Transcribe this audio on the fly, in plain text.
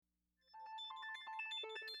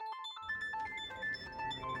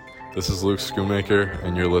This is Luke Schoonmaker,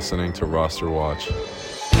 and you're listening to RosterWatch.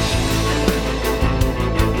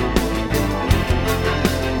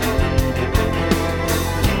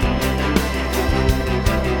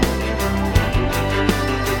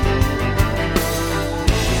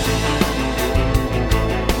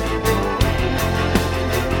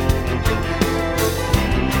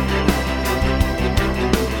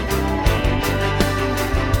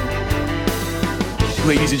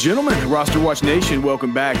 Ladies and gentlemen, RosterWatch Nation,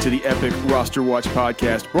 welcome back to the epic RosterWatch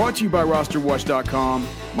podcast, brought to you by RosterWatch.com.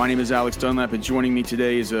 My name is Alex Dunlap, and joining me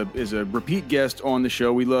today is a repeat guest on the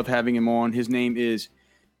show. We love having him on. His name is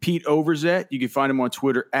Pete Overzet. You can find him on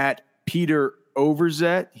Twitter at Peter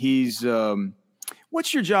Overzet. He's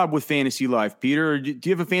what's your job with Fantasy Life, Peter? Do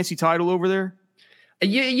you have a fancy title over there?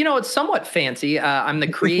 You know, it's somewhat fancy. I'm the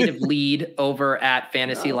creative lead over at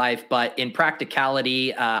Fantasy Life, but in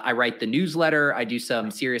practicality, I write the newsletter. I do some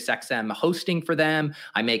SiriusXM hosting for them.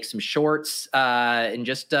 I make some shorts and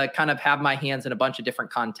just kind of have my hands in a bunch of different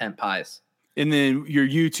content pies. And then your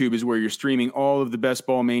YouTube is where you're streaming all of the Best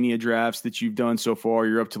Ball Mania drafts that you've done so far.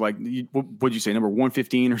 You're up to what'd you say, number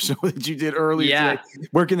 115 or so that you did earlier today?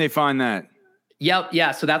 Where can they find that? Yep. Yeah.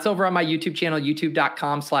 So that's over on my YouTube channel,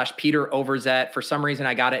 youtube.com/Peter Overzet. For some reason,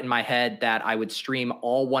 I got it in my head that I would stream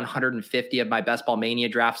all 150 of my Best Ball Mania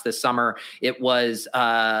drafts this summer. It was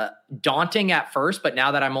daunting at first, but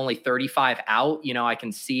now that I'm only 35 out, you know, I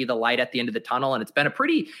can see the light at the end of the tunnel, and it's been a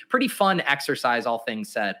pretty fun exercise, all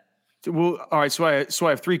things said. Well, all right. So I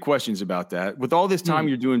have three questions about that. With all this time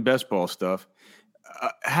you're doing best ball stuff,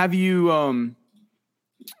 have you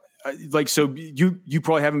so you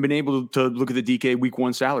probably haven't been able to look at the DK week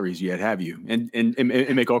one salaries yet, have you? And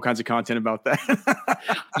make all kinds of content about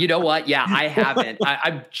that. You know what? Yeah, I haven't.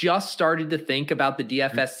 I've just started to think about the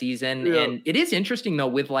DFS season. Yeah. And it is interesting though,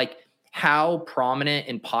 with how prominent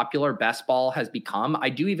and popular best ball has become. I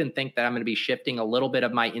do even think that I'm going to be shifting a little bit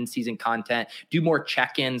of my in-season content, do more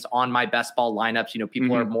check-ins on my best ball lineups. You know,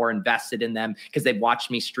 people are more invested in them because they've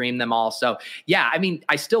watched me stream them all. So yeah, I mean,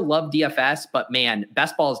 I still love DFS, but man,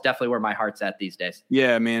 best ball is definitely where my heart's at these days.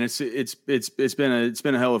 Yeah, man, it's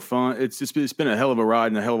been a hell of fun. It's been a hell of a ride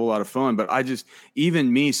and a hell of a lot of fun. But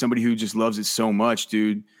even me, somebody who just loves it so much,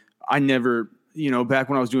 dude, I never. You know, back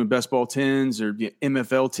when I was doing best ball 10s or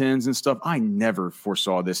MFL 10s and stuff, I never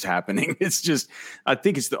foresaw this happening. It's just, I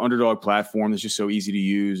think it's the underdog platform that's just so easy to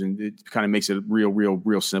use, and it kind of makes it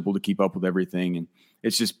real simple to keep up with everything. And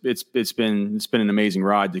it's just, it's been an amazing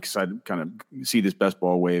ride to kind of see this best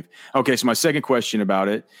ball wave. Okay. So my second question about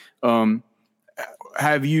it,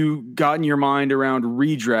 have you gotten your mind around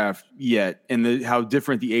redraft yet, and how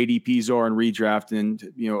different the ADPs are in redraft, and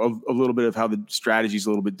a little bit of how the strategy is a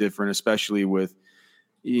little bit different, especially with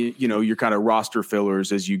your kind of roster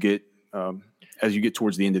fillers as you get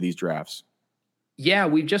towards the end of these drafts? Yeah,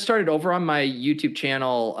 we've just started over on my YouTube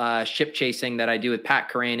channel, Ship Chasing, that I do with Pat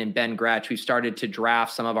Corain and Ben Gretsch. We've started to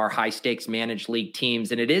draft some of our high stakes managed league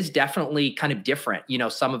teams, and it is definitely kind of different. You know,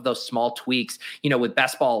 some of those small tweaks, with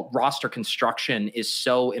best ball, roster construction is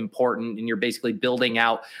so important, and you're basically building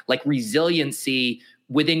out resiliency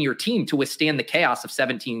within your team to withstand the chaos of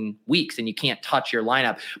 17 weeks, and you can't touch your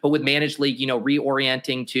lineup. But with managed league,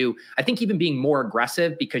 reorienting to, I think, even being more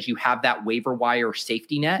aggressive because you have that waiver wire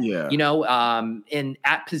safety net, and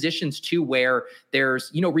at positions too, where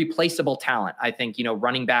there's, replaceable talent. I think,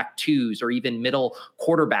 running back twos or even middle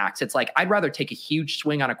quarterbacks. It's I'd rather take a huge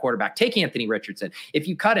swing on a quarterback. Take Anthony Richardson. If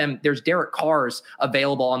you cut him, there's Derek Carrs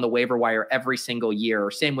available on the waiver wire every single year,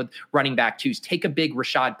 or same with running back twos. Take a big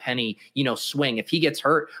Rashad Penny, swing. If he gets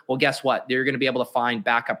hurt, well, guess what? They're going to be able to find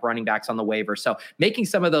backup running backs on the waiver. So making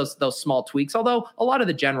some of those small tweaks, although a lot of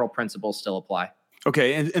the general principles still apply.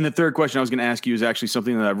 Okay. And the third question I was going to ask you is actually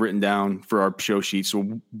something that I've written down for our show sheet.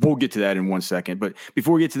 So we'll get to that in 1 second. But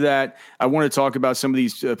before we get to that, I want to talk about some of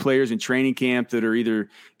these players in training camp that are either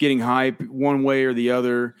getting hype one way or the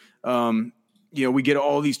other. We get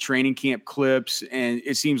all these training camp clips, and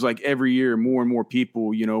it seems like every year more and more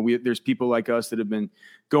people, there's people like us that have been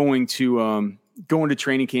going to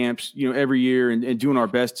training camps, every year and doing our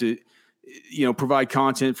best to, provide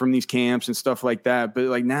content from these camps and stuff like that.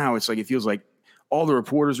 But now it's it feels like all the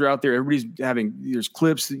reporters are out there. Everybody's there's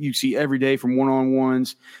clips that you see every day from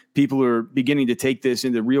one-on-ones. People are beginning to take this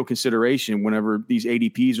into real consideration whenever these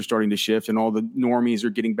ADPs are starting to shift, and all the normies are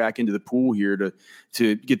getting back into the pool here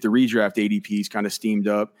to get the redraft ADPs kind of steamed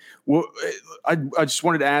up. Well, I just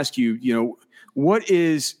wanted to ask you,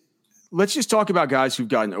 let's just talk about guys who've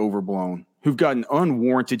gotten overblown, who've gotten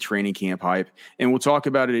unwarranted training camp hype. And we'll talk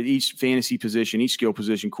about it at each fantasy position, each skill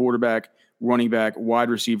position: quarterback, running back, wide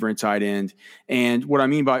receiver, and tight end. And what I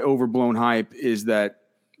mean by overblown hype is that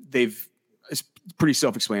pretty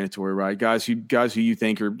self-explanatory, right? Guys who you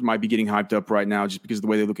think might be getting hyped up right now just because of the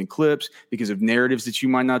way they look in clips, because of narratives that you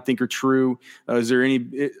might not think are true. Are there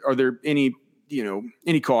any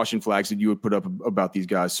caution flags that you would put up about these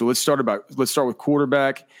guys? So let's start with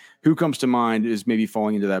quarterback. Who comes to mind as maybe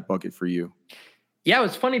falling into that bucket for you? Yeah, it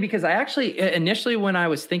was funny because I actually initially, when I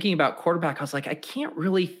was thinking about quarterback, I was like, I can't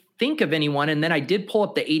really think of anyone. And then I did pull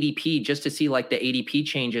up the ADP just to see like the ADP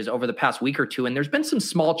changes over the past week or two. And there's been some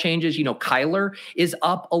small changes. Kyler is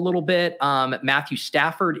up a little bit. Matthew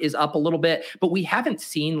Stafford is up a little bit, but we haven't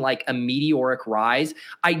seen like a meteoric rise.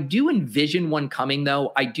 I do envision one coming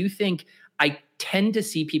though. I do think I tend to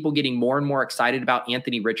see people getting more and more excited about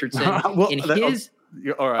Anthony Richardson. All right.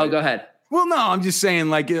 Oh, go ahead. Well, no, I'm just saying,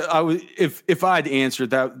 like, if I had to answer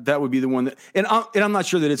that would be the one that, and I'm not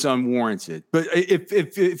sure that it's unwarranted, but if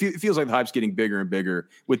it feels like the hype's getting bigger and bigger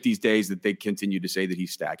with these days that they continue to say that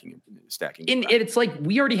he's stacking. And it's like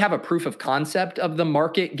we already have a proof of concept of the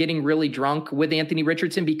market getting really drunk with Anthony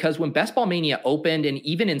Richardson, because when Best Ball Mania opened, and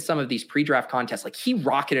even in some of these pre-draft contests, like he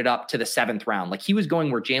rocketed up to the 7th round, like he was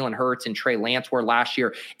going where Jalen Hurts and Trey Lance were last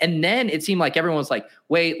year, and then it seemed like everyone was like,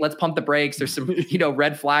 wait, let's pump the brakes. There's some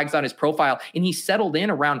red flags on his profile. And he settled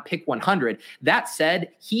in around pick 100. That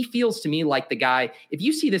said, he feels to me like the guy, if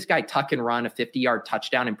you see this guy tuck and run a 50-yard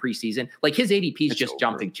touchdown in preseason, like his ADP is just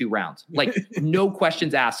jumping 2 rounds, like no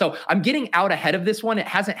questions asked. So I'm getting out ahead of this one. It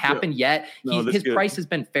hasn't happened yet. His price has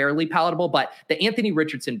been fairly palatable, but the Anthony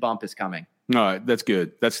Richardson bump is coming. All right. That's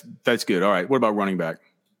good. That's good. All right. What about running back?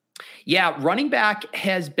 Yeah, running back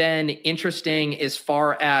has been interesting as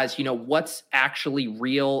far as, what's actually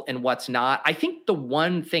real and what's not. I think the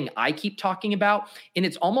one thing I keep talking about, and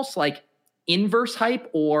it's almost like inverse hype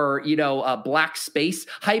or, black space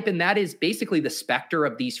hype. And that is basically the specter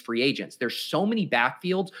of these free agents. There's so many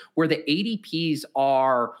backfields where the ADPs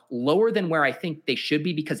are lower than where I think they should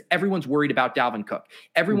be because everyone's worried about Dalvin Cook.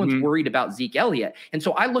 Everyone's worried about Zeke Elliott. And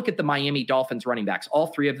so I look at the Miami Dolphins running backs, all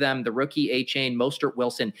 3 of them, the rookie A-Chain, Mostert,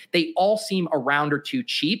 Wilson, they all seem a round or 2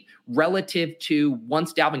 cheap relative to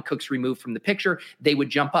once Dalvin Cook's removed from the picture, they would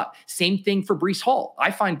jump up. Same thing for Breece Hall.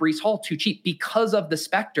 I find Breece Hall too cheap because of the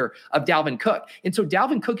specter of Dalvin Cook. And so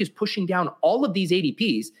Dalvin Cook is pushing down all of these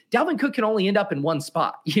ADPs. Dalvin Cook can only end up in one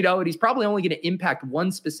spot, and he's probably only going to impact one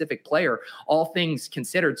specific player, all things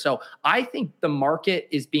considered. So I think the market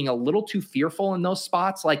is being a little too fearful in those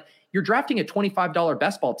spots. Like, you're drafting a $25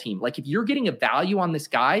 best ball team. Like, if you're getting a value on this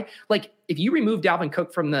guy, like if you remove Dalvin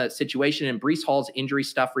Cook from the situation and Breece Hall's injury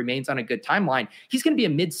stuff remains on a good timeline, he's going to be a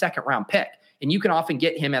mid-second round pick. And you can often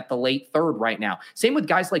get him at the late 3rd right now. Same with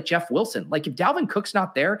guys like Jeff Wilson. Like, if Dalvin Cook's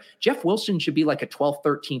not there, Jeff Wilson should be like a 12th,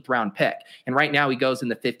 13th round pick. And right now he goes in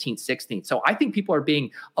the 15th, 16th. So I think people are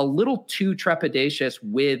being a little too trepidatious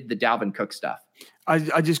with the Dalvin Cook stuff. I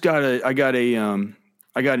got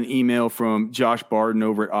an email from Josh Barton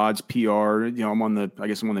over at Odds PR. I'm on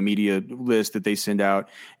the media list that they send out.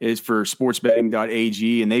 It's for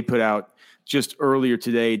sportsbetting.ag, and they put out just earlier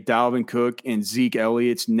today Dalvin Cook and Zeke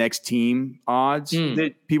Elliott's next team odds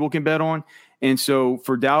that people can bet on. And so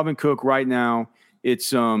for Dalvin Cook right now,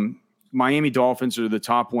 it's Miami Dolphins are the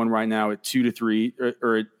top one right now at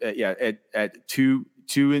 2-3 at 2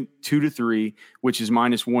 to 3, which is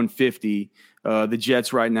minus 150. The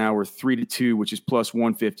Jets right now are 3-2, which is plus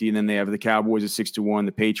 150. And then they have the Cowboys at 6-1,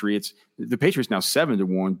 the Patriots now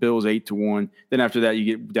 7-1, Bills 8-1. Then after that, you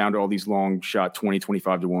get down to all these long shot 20,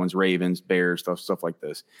 25-1s, Ravens, Bears, stuff like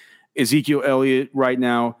this. Ezekiel Elliott right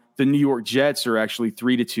now, the New York Jets are actually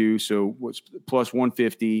 3-2. So what's plus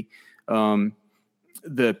 150.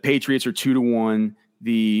 The Patriots are 2-1.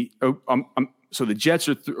 So the Jets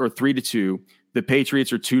are 3-2. The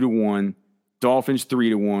Patriots are 2-1. Dolphins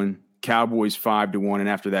 3-1. Cowboys 5-1, and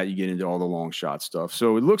after that you get into all the long shot stuff.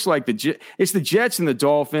 So it looks like it's the Jets and the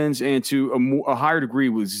Dolphins, and to a higher degree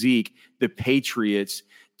with Zeke, the Patriots.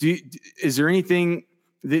 Is there anything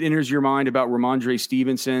that enters your mind about Ramondre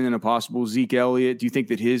Stevenson and a possible Zeke Elliott? Do you think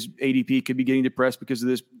that his ADP could be getting depressed because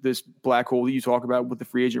of this black hole that you talk about with the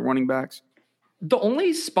free agent running backs? The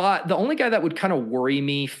only guy that would kind of worry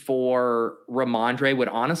me for Ramondre would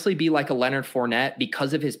honestly be like a Leonard Fournette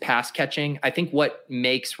because of his pass catching. I think what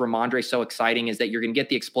makes Ramondre so exciting is that you're going to get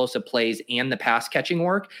the explosive plays and the pass catching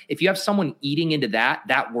work. If you have someone eating into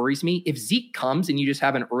that worries me. If Zeke comes and you just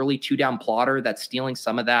have an early 2-down plotter that's stealing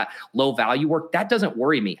some of that low value work, that doesn't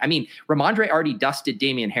worry me. I mean, Ramondre already dusted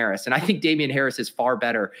Damian Harris, and I think Damian Harris is far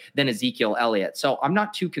better than Ezekiel Elliott. So I'm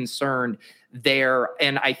not too concerned there.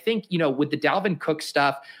 And I think, with the Dalvin Cook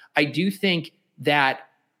stuff, I do think that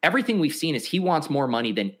everything we've seen is he wants more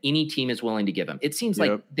money than any team is willing to give him. It seems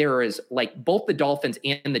like there is like both the Dolphins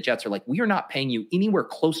and the Jets are like, we are not paying you anywhere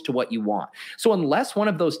close to what you want. So unless one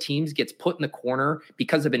of those teams gets put in the corner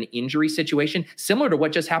because of an injury situation, similar to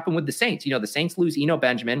what just happened with the Saints, the Saints lose Eno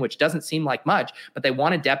Benjamin, which doesn't seem like much, but they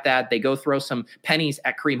want a depth add. They go throw some pennies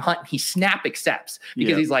at Kareem Hunt. And he snap accepts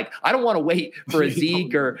because he's like, I don't want to wait for a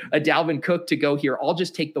Zeke or a Dalvin Cook to go here. I'll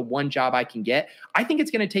just take the one job I can get. I think it's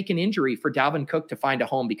going to take an injury for Dalvin Cook to find a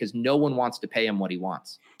home because no one wants to pay him what he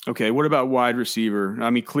wants. Okay, what about wide receiver? I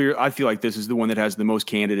mean, I feel like this is the one that has the most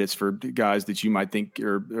candidates for guys that you might think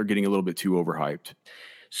are getting a little bit too overhyped.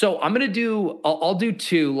 So I'll do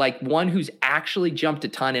two, like one who's actually jumped a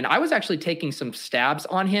ton. And I was actually taking some stabs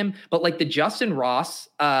on him, but like the Justin Ross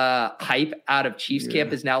hype out of Chiefs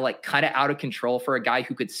camp is now like kind of out of control for a guy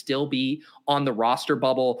who could still be on the roster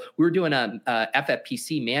bubble. We were doing a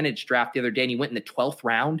FFPC managed draft the other day and he went in the 12th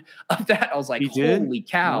round of that. I was like, holy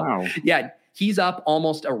cow. Wow. Yeah. He's up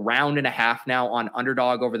almost a round and a half now on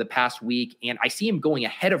Underdog over the past week. And I see him going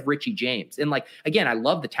ahead of Richie James. And like, again, I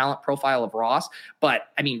love the talent profile of Ross, but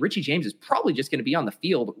I mean, Richie James is probably just going to be on the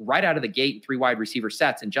field right out of the gate in 3 wide receiver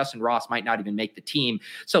sets. And Justin Ross might not even make the team.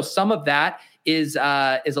 So some of that is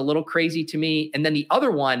a little crazy to me. And then the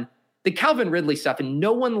other one, the Calvin Ridley stuff, and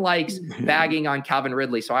no one likes bagging on Calvin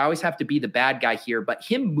Ridley. So I always have to be the bad guy here, but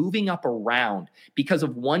him moving up around because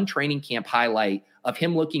of one training camp highlight of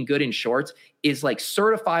him looking good in shorts is like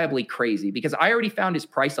certifiably crazy because I already found his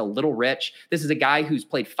price a little rich. This is a guy who's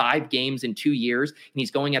played 5 games in 2 years and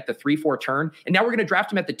he's going at the 3-4 turn. And now we're going to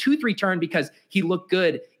draft him at the 2-3 turn because he looked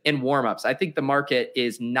good in warmups. I think the market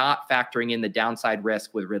is not factoring in the downside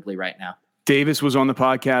risk with Ridley right now. Davis was on the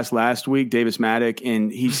podcast last week, Davis Maddock,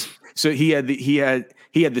 and he had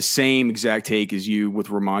the same exact take as you with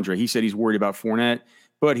Ramondre. He said he's worried about Fournette,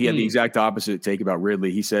 but he had the exact opposite take about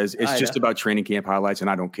Ridley. He says it's just about training camp highlights, and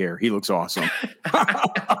I don't care. He looks awesome.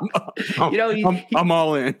 I'm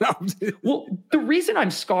all in. Well, the reason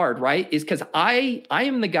I'm scarred, right, is because I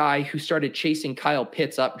am the guy who started chasing Kyle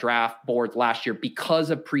Pitts up draft boards last year because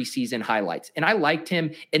of preseason highlights, and I liked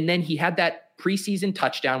him. And then he had that preseason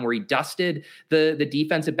touchdown where he dusted the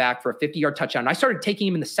defensive back for a 50-yard touchdown. And I started taking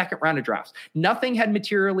him in the second round of drafts. Nothing had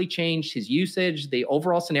materially changed his usage, the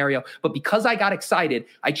overall scenario, but because I got excited,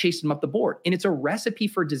 I chased him up the board. And it's a recipe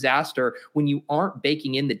for disaster when you aren't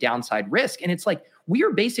baking in the downside risk. And it's like, we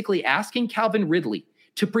are basically asking Calvin Ridley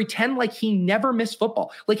to pretend like he never missed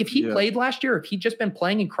football. Like if he played last year, if he'd just been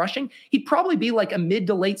playing and crushing, he'd probably be like a mid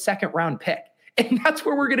to late second round pick. And that's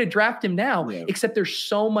where we're going to draft him now, except there's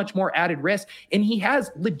so much more added risk. And he has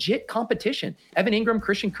legit competition. Evan Ingram,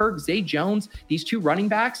 Christian Kirk, Zay Jones, these 2 running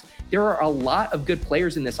backs. There are a lot of good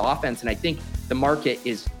players in this offense. And I think the market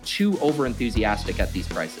is too over-enthusiastic at these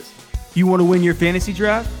prices. You want to win your fantasy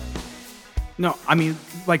draft? No, I mean,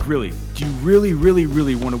 like really, do you really, really,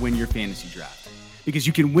 really want to win your fantasy draft? Because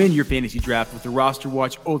you can win your fantasy draft with the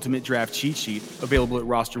RosterWatch Ultimate Draft Cheat Sheet available at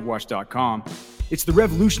RosterWatch.com. It's the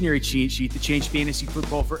revolutionary cheat sheet that changed fantasy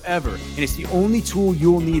football forever, and it's the only tool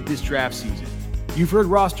you'll need this draft season. You've heard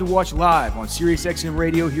Roster Watch live on SiriusXM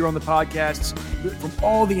Radio here on the podcasts from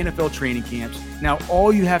all the NFL training camps. Now,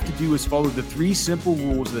 all you have to do is follow the 3 simple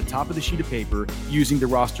rules at the top of the sheet of paper using the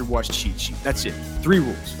Roster Watch cheat sheet. That's it. 3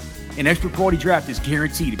 rules. An extra quality draft is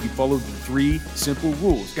guaranteed if you follow the 3 simple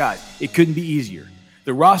rules. Guys, it couldn't be easier.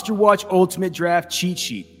 The Roster Watch Ultimate Draft Cheat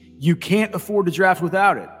Sheet. You can't afford to draft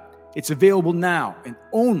without it. It's available now and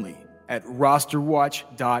only at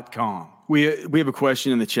RosterWatch.com. We have a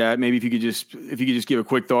question in the chat. Maybe if you could just give a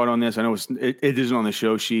quick thought on this. I know it isn't on the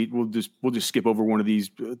show sheet. We'll just skip over one of these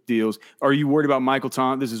deals. Are you worried about Michael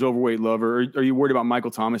Thomas? This is Overweight Lover. Are you worried about Michael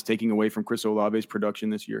Thomas taking away from Chris Olave's production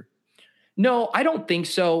this year? No, I don't think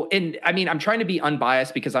so. And I mean, I'm trying to be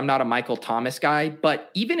unbiased because I'm not a Michael Thomas guy, but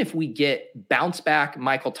even if we get bounce back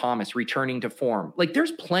Michael Thomas returning to form, like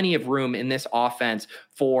there's plenty of room in this offense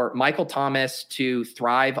for Michael Thomas to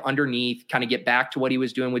thrive underneath, kind of get back to what he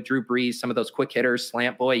was doing with Drew Brees, some of those quick hitters,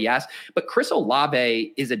 slant boy, yes. But Chris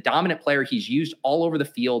Olave is a dominant player. He's used all over the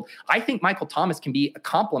field. I think Michael Thomas can be a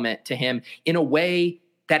complement to him in a way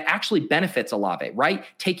that actually benefits Olave, right?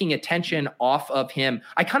 Taking attention off of him.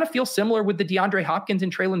 I kind of feel similar with the DeAndre Hopkins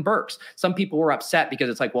and Treylon Burks. Some people were upset because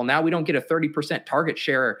it's like, well, now we don't get a 30% target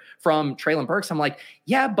share from Treylon Burks. I'm like,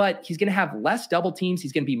 yeah, but he's going to have less double teams.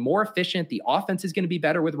 He's going to be more efficient. The offense is going to be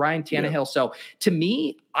better with Ryan Tannehill. Yeah. So to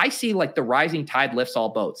me, I see like the rising tide lifts all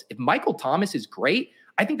boats. If Michael Thomas is great,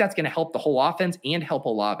 I think that's going to help the whole offense and help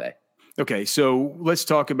Olave. Okay, so let's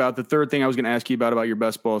talk about the third thing I was going to ask you about your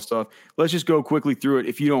best ball stuff. Let's just go quickly through it,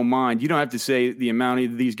 if you don't mind. You don't have to say the amount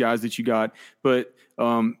of these guys that you got, but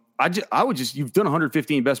I would just, you've done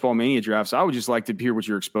 115 best ball mania drafts. I would just like to hear what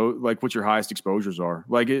your what your highest exposures are,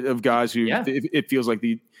 like of guys who it feels like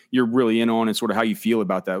you're really in on, and sort of how you feel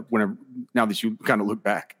about that now that you kind of look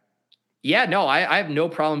back. Yeah, no, I have no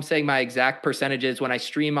problem saying my exact percentages. When I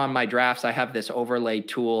stream on my drafts, I have this overlay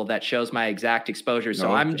tool that shows my exact exposure.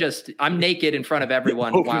 So I'm naked in front of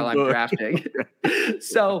everyone while I'm drafting.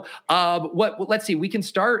 So let's see, we can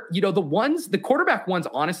start, the quarterback ones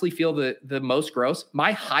honestly feel the most gross.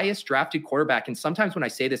 My highest drafted quarterback, and sometimes when I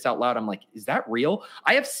say this out loud, I'm like, is that real?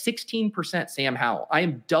 I have 16% Sam Howell. I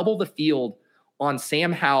am double the field on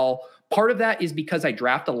Sam Howell. Part of that is because I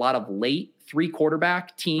draft a lot of late 3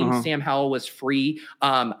 quarterback teams. Sam Howell was free.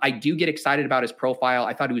 I do get excited about his profile.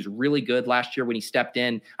 I thought he was really good last year when he stepped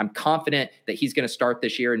in. I'm confident that he's going to start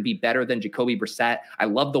this year and be better than Jacoby Brissett. I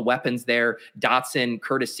love the weapons there. Dotson,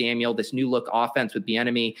 Curtis Samuel, this new look offense with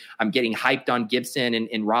Bieniemy. I'm getting hyped on Gibson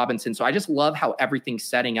and Robinson. So I just love how everything's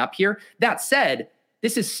setting up here. That said,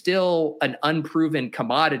 this is still an unproven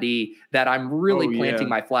commodity that I'm really planting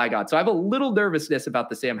my flag on. So I have a little nervousness about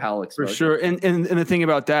the Sam Howell exposure. For sure. And the thing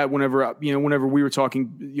about that, whenever we were talking,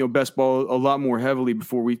 best ball a lot more heavily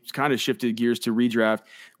before we kind of shifted gears to redraft,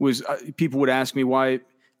 was people would ask me why,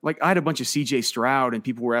 like I had a bunch of CJ Stroud and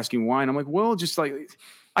people were asking why. And I'm like, well, just like,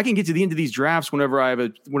 I can get to the end of these drafts whenever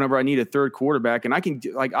I need a third quarterback, and I can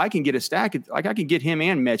get a stack. I can get him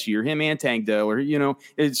and Mechie or him and Tank Dell, or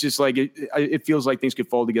it's just like it feels like things could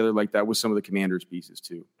fall together like that with some of the Commanders pieces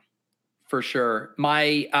too. For sure.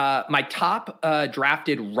 My top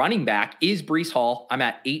drafted running back is Breece Hall. I'm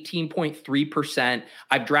at 18.3%.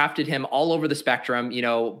 I've drafted him all over the spectrum.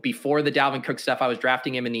 Before the Dalvin Cook stuff, I was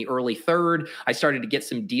drafting him in the early 3rd. I started to get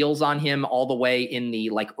some deals on him all the way in the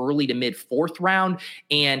early to mid 4th round.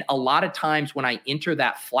 And a lot of times when I enter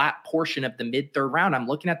that flat portion of the mid 3rd round, I'm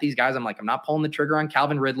looking at these guys. I'm like, I'm not pulling the trigger on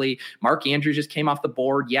Calvin Ridley. Mark Andrews just came off the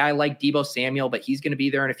board. Yeah, I like Deebo Samuel, but he's going to be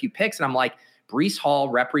there in a few picks. And I'm like, Breece Hall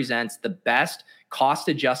represents the best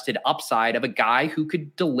cost-adjusted upside of a guy who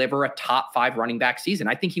could deliver a top 5 running back season.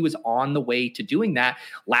 I think he was on the way to doing that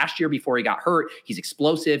last year before he got hurt. He's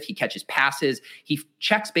explosive. He catches passes. He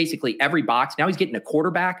checks basically every box. Now he's getting a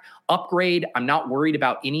quarterback upgrade. I'm not worried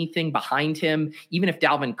about anything behind him. Even if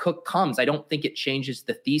Dalvin Cook comes, I don't think it changes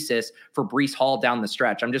the thesis for Breece Hall down the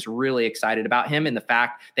stretch. I'm just really excited about him and the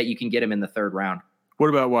fact that you can get him in the 3rd round. What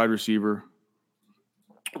about wide receiver?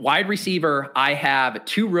 Wide receiver, I have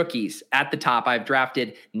 2 rookies at the top. I've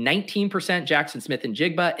drafted 19% Jackson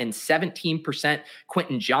Smith-Njigba and 17%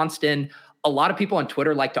 Quentin Johnston. A lot of people on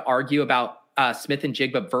Twitter like to argue about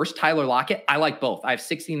Smith-Njigba versus Tyler Lockett. I like both. I have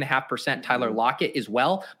 16.5% Tyler Lockett as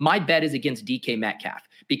well. My bet is against DK Metcalf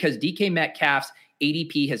because DK Metcalf's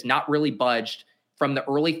ADP has not really budged from the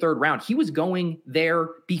early 3rd round. He was going there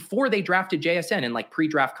before they drafted JSN in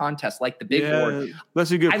pre-draft contests, like the big board.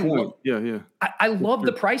 That's a good point. I love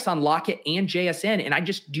the price on Lockett and JSN, and I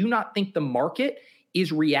just do not think the market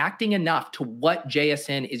is reacting enough to what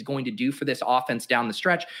JSN is going to do for this offense down the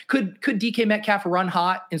stretch. Could DK Metcalf run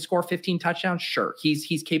hot and score 15 touchdowns? Sure.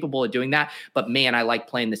 He's capable of doing that. But man, I like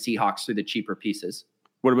playing the Seahawks through the cheaper pieces.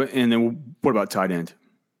 What about tight end?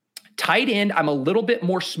 Tight end, I'm a little bit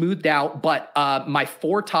more smoothed out, but my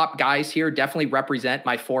 4 top guys here definitely represent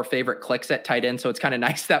my 4 favorite clicks at tight end. So it's kind of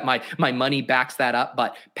nice that my money backs that up.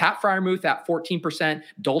 But Pat Freiermuth at 14%,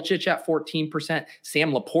 Dulcich at 14%,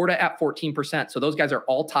 Sam Laporta at 14%. So those guys are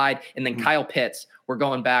all tied. And then Kyle Pitts, we're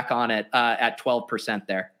going back on it at 12%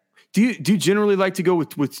 there. Do you generally like to go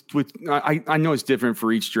with I know it's different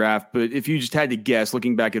for each draft, but if you just had to guess,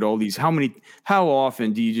 looking back at all these, how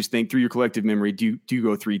often do you just think through your collective memory, do you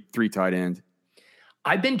go three tight end?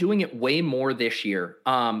 I've been doing it way more this year,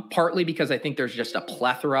 partly because I think there's just a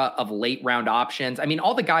plethora of late round options. I mean,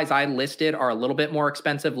 all the guys I listed are a little bit more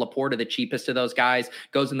expensive. Laporta, the cheapest of those guys,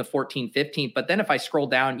 goes in the 14th, 15th. But then if I scroll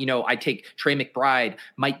down, I take Trey McBride,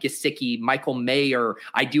 Mike Gesicki, Michael Mayer.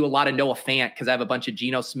 I do a lot of Noah Fant because I have a bunch of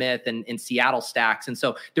Geno Smith and Seattle stacks. And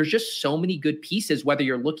so there's just so many good pieces, whether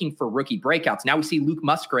you're looking for rookie breakouts. Now we see Luke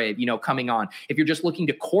Musgrave, coming on. If you're just looking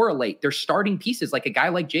to correlate, there's starting pieces like a guy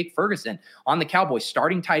like Jake Ferguson on the Cowboys,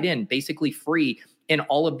 starting tight end, basically free in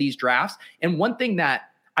all of these drafts. And one thing that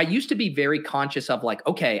I used to be very conscious of,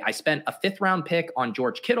 okay, I spent a 5th round pick on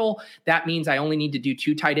George Kittle. That means I only need to do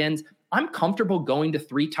 2 tight ends. I'm comfortable going to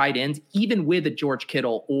 3 tight ends, even with a George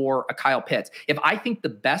Kittle or a Kyle Pitts. If I think the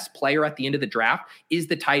best player at the end of the draft is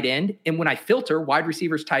the tight end, and when I filter wide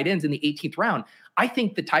receivers, tight ends in the 18th round, I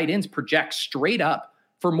think the tight ends project straight up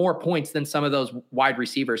for more points than some of those wide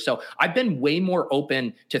receivers. So I've been way more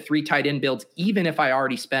open to 3 tight end builds, even if I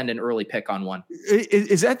already spend an early pick on one.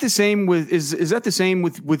 Is that the same with is that the same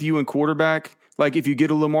with you and quarterback? Like if you get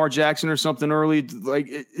a Lamar Jackson or something early, like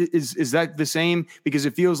is that the same? Because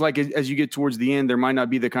it feels like as you get towards the end, there might not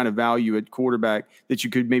be the kind of value at quarterback that you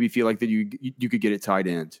could maybe feel like that you could get at tight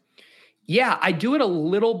end. Yeah, I do it a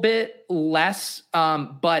little bit less,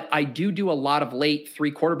 but I do a lot of late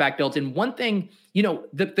 3 quarterback builds. And one thing,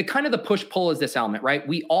 the kind of the push-pull is this element, right?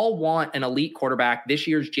 We all want an elite quarterback. This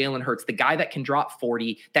year's Jalen Hurts, the guy that can drop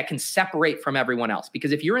 40, that can separate from everyone else.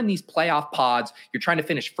 Because if you're in these playoff pods, you're trying to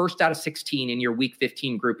finish first out of 16 in your week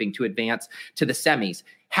 15 grouping to advance to the semis.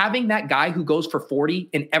 Having that guy who goes for 40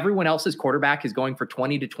 and everyone else's quarterback is going for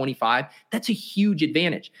 20 to 25, that's a huge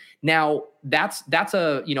advantage. Now, that's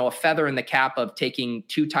a feather in the cap of taking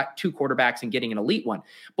two quarterbacks and getting an elite one.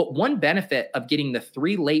 But one benefit of getting the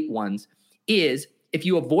 3 late ones is if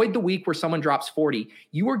you avoid the week where someone drops 40,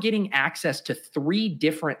 you are getting access to 3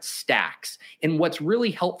 different stacks. And what's really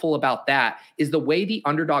helpful about that is the way the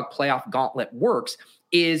underdog playoff gauntlet works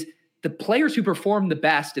is the players who perform the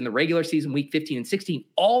best in the regular season, week 15 and 16,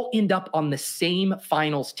 all end up on the same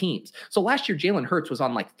finals teams. So last year, Jalen Hurts was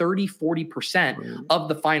on like 40% of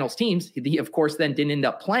the finals teams. He, of course, then didn't end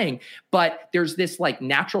up playing, but there's this like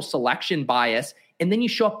natural selection bias. And then you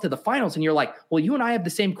show up to the finals and you're like, well, you and I have the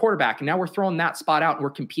same quarterback. And now we're throwing that spot out and we're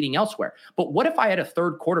competing elsewhere. But what if I had a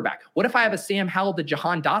third quarterback? What if I have a Sam Howell, the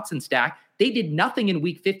Jahan Dotson stack? They did nothing in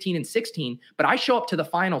week 15 and 16, but I show up to the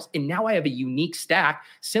finals and now I have a unique stack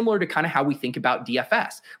similar to kind of how we think about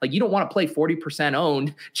DFS. Like you don't want to play 40%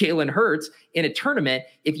 owned Jalen Hurts in a tournament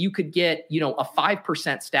if you could get, a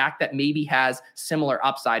 5% stack that maybe has similar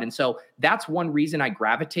upside. And so that's one reason I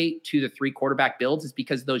gravitate to the 3 quarterback builds is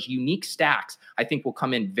because those unique stacks I think will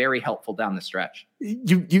come in very helpful down the stretch.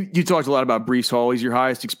 You talked a lot about Breece Hall. He's your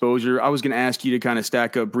highest exposure. I was going to ask you to kind of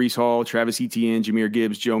stack up Breece Hall, Travis Etienne, Jahmyr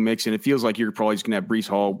Gibbs, Joe Mixon. It feels like you're probably just going to have Breece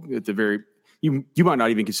Hall at the very – you might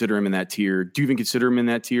not even consider him in that tier. Do you even consider him in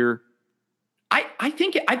that tier? I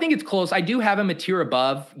think it's close. I do have him a tier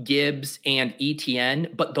above Gibbs and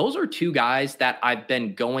ETN, but those are 2 guys that I've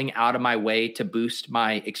been going out of my way to boost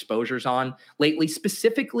my exposures on lately.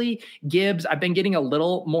 Specifically, Gibbs, I've been getting a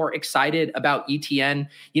little more excited about ETN.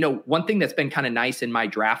 One thing that's been kind of nice in my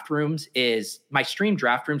draft rooms is my stream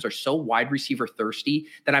draft rooms are so wide receiver thirsty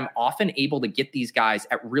that I'm often able to get these guys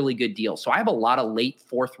at really good deals. So I have a lot of late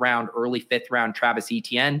 4th round, early 5th round Travis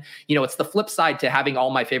Etienne. It's the flip side to having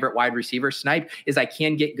all my favorite wide receivers snipe is I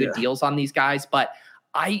can get good deals on these guys, but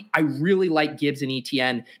I really like Gibbs and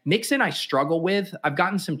ETN. Mixon I struggle with. I've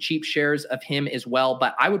gotten some cheap shares of him as well,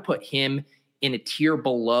 but I would put him in a tier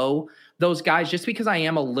below those guys just because I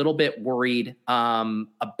am a little bit worried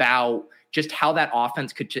about just how that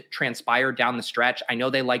offense could transpire down the stretch. I know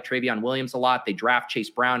they like Travion Williams a lot. They draft Chase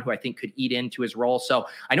Brown, who I think could eat into his role. So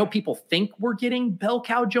I know people think we're getting bell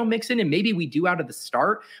cow Joe Mixon, and maybe we do out of the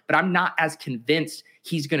start, but I'm not as convinced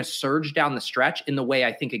he's going to surge down the stretch in the way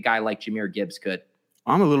I think a guy like Jahmyr Gibbs could.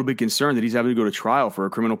 I'm a little bit concerned that he's having to go to trial for a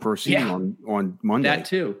criminal proceeding on Monday. That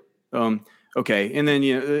too. Okay. And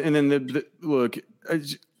then, look,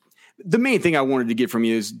 the main thing I wanted to get from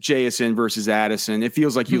you is JSN versus Addison. It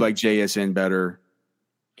feels like you like JSN better.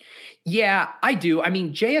 Yeah, I do. I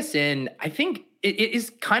mean, JSN, I think it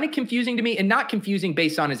is kind of confusing to me, and not confusing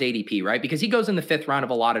based on his ADP, right? Because he goes in the 5th round of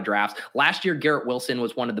a lot of drafts. Last year, Garrett Wilson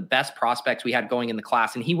was one of the best prospects we had going in the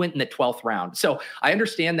class, and he went in the 12th round. So I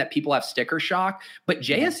understand that people have sticker shock, but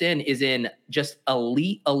JSN is in just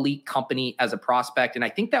elite company as a prospect. And I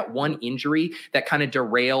think that one injury that kind of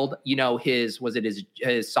derailed, his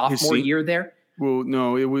sophomore year there. Well,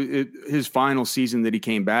 no, his final season that he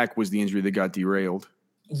came back was the injury that got derailed.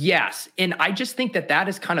 Yes. And I just think that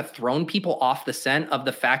has kind of thrown people off the scent of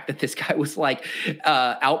the fact that this guy was like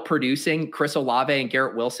out producing Chris Olave and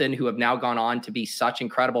Garrett Wilson, who have now gone on to be such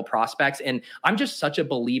incredible prospects. And I'm just such a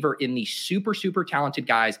believer in these super, super talented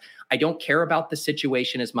guys. I don't care about the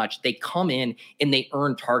situation as much. They come in and they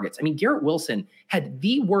earn targets. I mean, Garrett Wilson had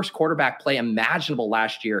the worst quarterback play imaginable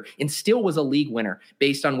last year and still was a league winner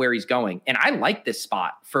based on where he's going. And I like this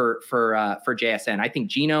spot for JSN. I think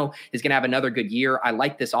Geno is going to have another good year. I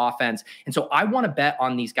like this offense. And so I want to bet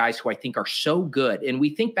on these guys who I think are so good. And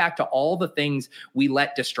we think back to all the things we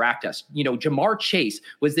let distract us. Jamar Chase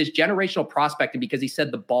was this generational prospect. And because he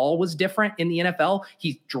said the ball was different in the NFL,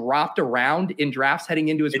 he dropped around in drafts heading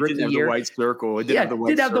into his rookie year. The white circle. It did have the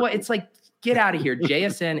white circle. It's like, get out of here.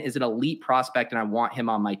 JSN is an elite prospect, and I want him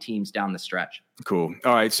on my teams down the stretch. Cool.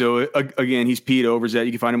 All right. So again, he's Pete Overzet.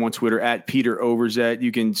 You can find him on Twitter at Peter Overzet.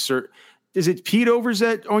 You can search. Is it Pete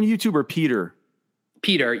Overzet on YouTube or Peter?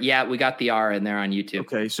 Peter. Yeah, we got the R in there on YouTube.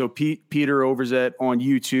 Okay, so Peter Overzet on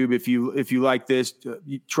YouTube. If you like this,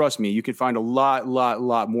 trust me, you can find a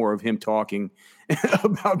lot more of him talking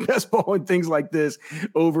about best ball and things like this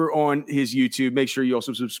over on his YouTube. Make sure you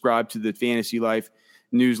also subscribe to the Fantasy Life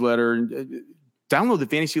newsletter. Download the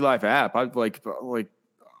Fantasy Life app. I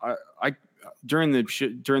during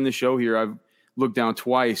the show here, I've looked down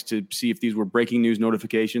twice to see if these were breaking news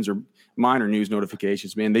notifications or minor news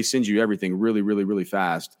notifications. Man, they send you everything really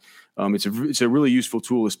fast. It's a really useful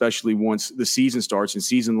tool, especially once the season starts in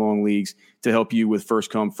season-long leagues, to help you with first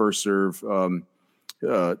come, first serve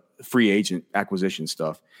free agent acquisition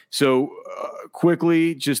stuff. So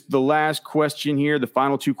quickly, just the last question here, the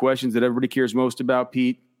final two questions that everybody cares most about,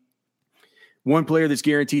 Pete. One player that's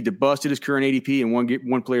guaranteed to bust at his current ADP, and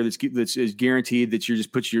one player that's guaranteed that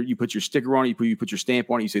you put your sticker on it, you put your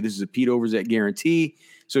stamp on it. You say this is a Pete Overzet guarantee.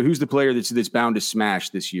 So who's the player that's bound to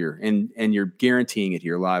smash this year, and you're guaranteeing it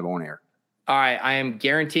here live on air? All right, I am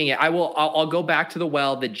guaranteeing it. I'll go back to the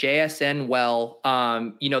JSN well.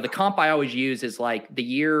 The comp I always use is like the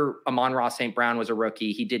year Amon-Ra St. Brown was a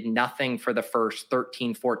rookie. He did nothing for the first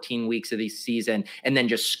 13, 14 weeks of the season and then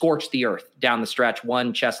just scorched the earth down the stretch.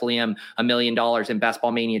 Won Chesley-M $1 million in Best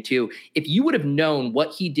Ball Mania 2. If you would have known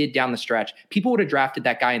what he did down the stretch, people would have drafted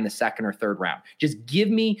that guy in the second or third round. Just give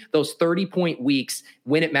me those 30-point weeks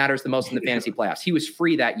when it matters the most in the fantasy playoffs. He was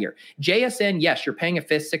free that year. JSN, yes, you're paying a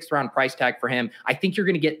 5th, 6th round price tag for him. I think you're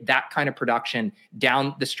going to get that kind of production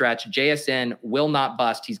down the stretch. JSN will not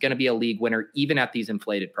bust. He's going to be a league winner, even at these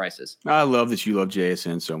inflated prices. I love that you love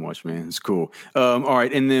JSN so much, man. It's cool. All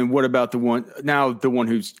right. And then what about the one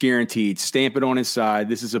who's guaranteed? Stamp it on his side.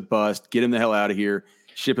 This is a bust. Get him the hell out of here.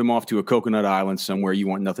 Ship him off to a coconut island somewhere. You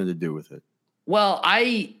want nothing to do with it. Well,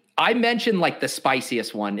 I mentioned like the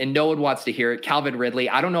spiciest one, and no one wants to hear it. Calvin Ridley.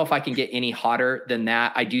 I don't know if I can get any hotter than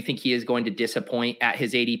that. I do think he is going to disappoint at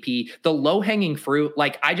his ADP. The low-hanging fruit,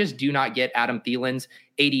 like I just do not get Adam Thielen's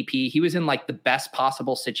ADP. He was in like the best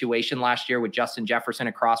possible situation last year with Justin Jefferson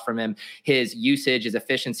across from him. His usage, his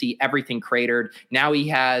efficiency, everything cratered. Now he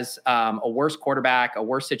has a worse quarterback, a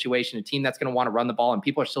worse situation, a team that's going to want to run the ball, and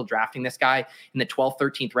people are still drafting this guy in the 12th,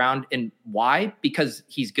 13th round. And why? Because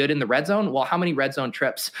he's good in the red zone? Well, how many red zone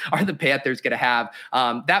trips are the Panthers going to have?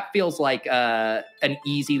 That feels like an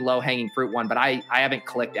easy, low-hanging fruit one, but I haven't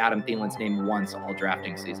clicked Adam Thielen's name once all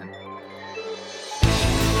drafting season.